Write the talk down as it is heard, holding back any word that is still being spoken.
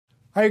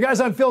All right,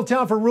 guys, I'm Phil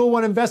Town for Rule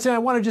 1 Investing. I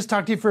want to just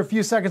talk to you for a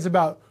few seconds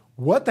about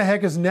what the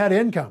heck is net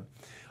income.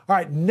 All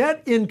right,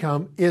 net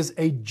income is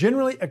a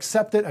generally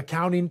accepted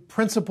accounting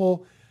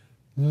principle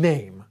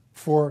name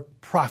for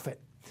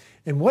profit.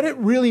 And what it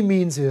really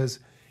means is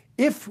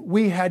if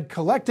we had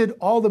collected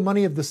all the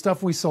money of the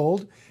stuff we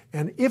sold,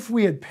 and if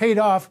we had paid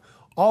off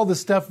all the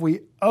stuff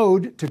we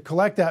owed to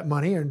collect that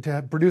money and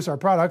to produce our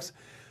products,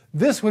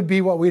 this would be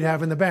what we'd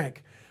have in the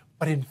bank.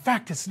 But in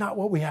fact, it's not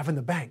what we have in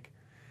the bank.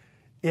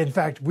 In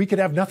fact, we could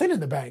have nothing in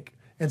the bank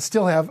and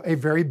still have a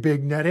very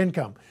big net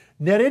income.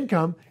 Net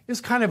income is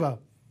kind of a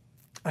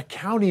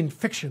accounting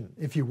fiction,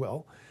 if you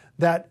will,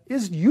 that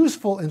is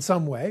useful in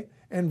some way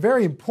and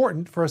very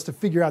important for us to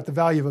figure out the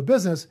value of a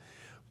business,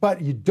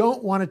 but you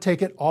don't want to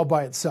take it all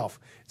by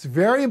itself. It's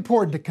very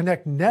important to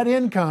connect net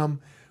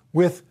income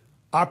with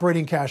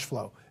operating cash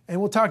flow. And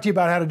we'll talk to you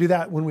about how to do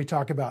that when we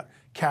talk about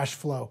cash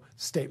flow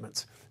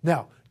statements.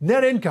 Now,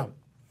 net income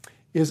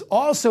is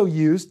also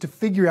used to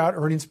figure out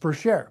earnings per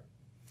share.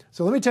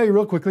 So let me tell you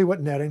real quickly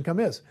what net income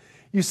is.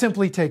 You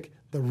simply take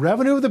the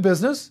revenue of the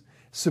business,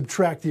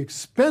 subtract the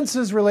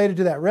expenses related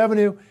to that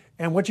revenue,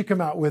 and what you come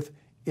out with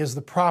is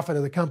the profit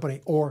of the company,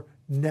 or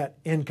net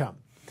income.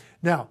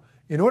 Now,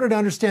 in order to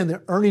understand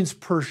the earnings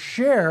per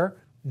share,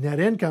 net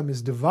income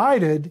is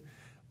divided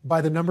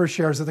by the number of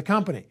shares of the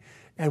company.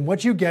 And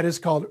what you get is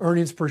called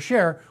earnings per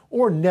share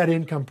or net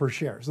income per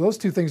share. So those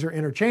two things are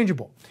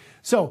interchangeable.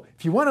 So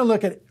if you want to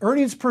look at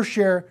earnings per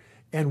share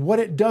and what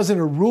it does in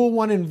a Rule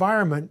 1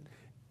 environment,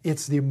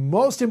 it's the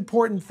most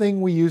important thing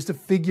we use to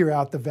figure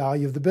out the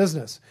value of the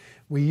business.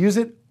 We use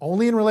it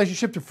only in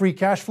relationship to free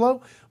cash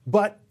flow,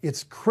 but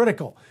it's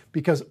critical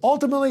because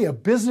ultimately a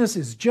business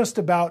is just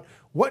about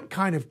what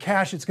kind of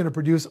cash it's going to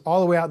produce all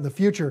the way out in the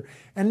future.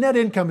 And net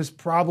income is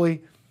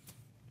probably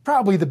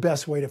the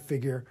best way to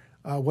figure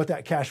what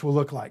that cash will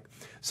look like.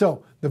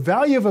 So the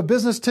value of a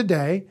business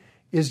today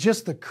is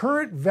just the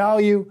current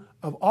value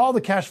of all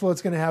the cash flow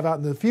it's going to have out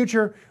in the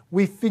future.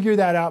 We figure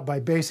that out by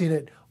basing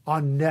it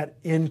on net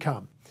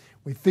income.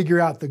 We figure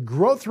out the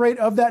growth rate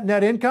of that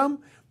net income,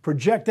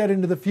 project that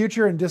into the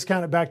future, and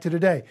discount it back to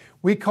today.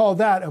 We call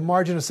that a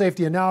margin of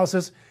safety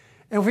analysis.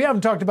 And if we haven't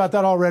talked about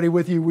that already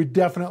with you, we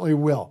definitely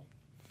will.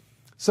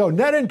 So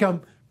net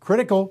income,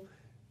 critical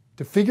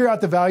to figure out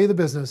the value of the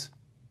business,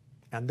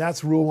 and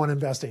that's Rule 1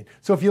 investing.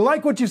 So if you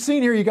like what you've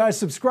seen here, you guys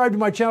subscribe to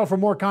my channel for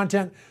more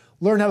content.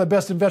 Learn how the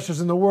best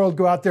investors in the world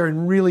go out there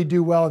and really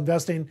do well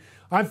investing.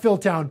 I'm Phil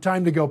Town.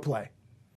 Time to go play.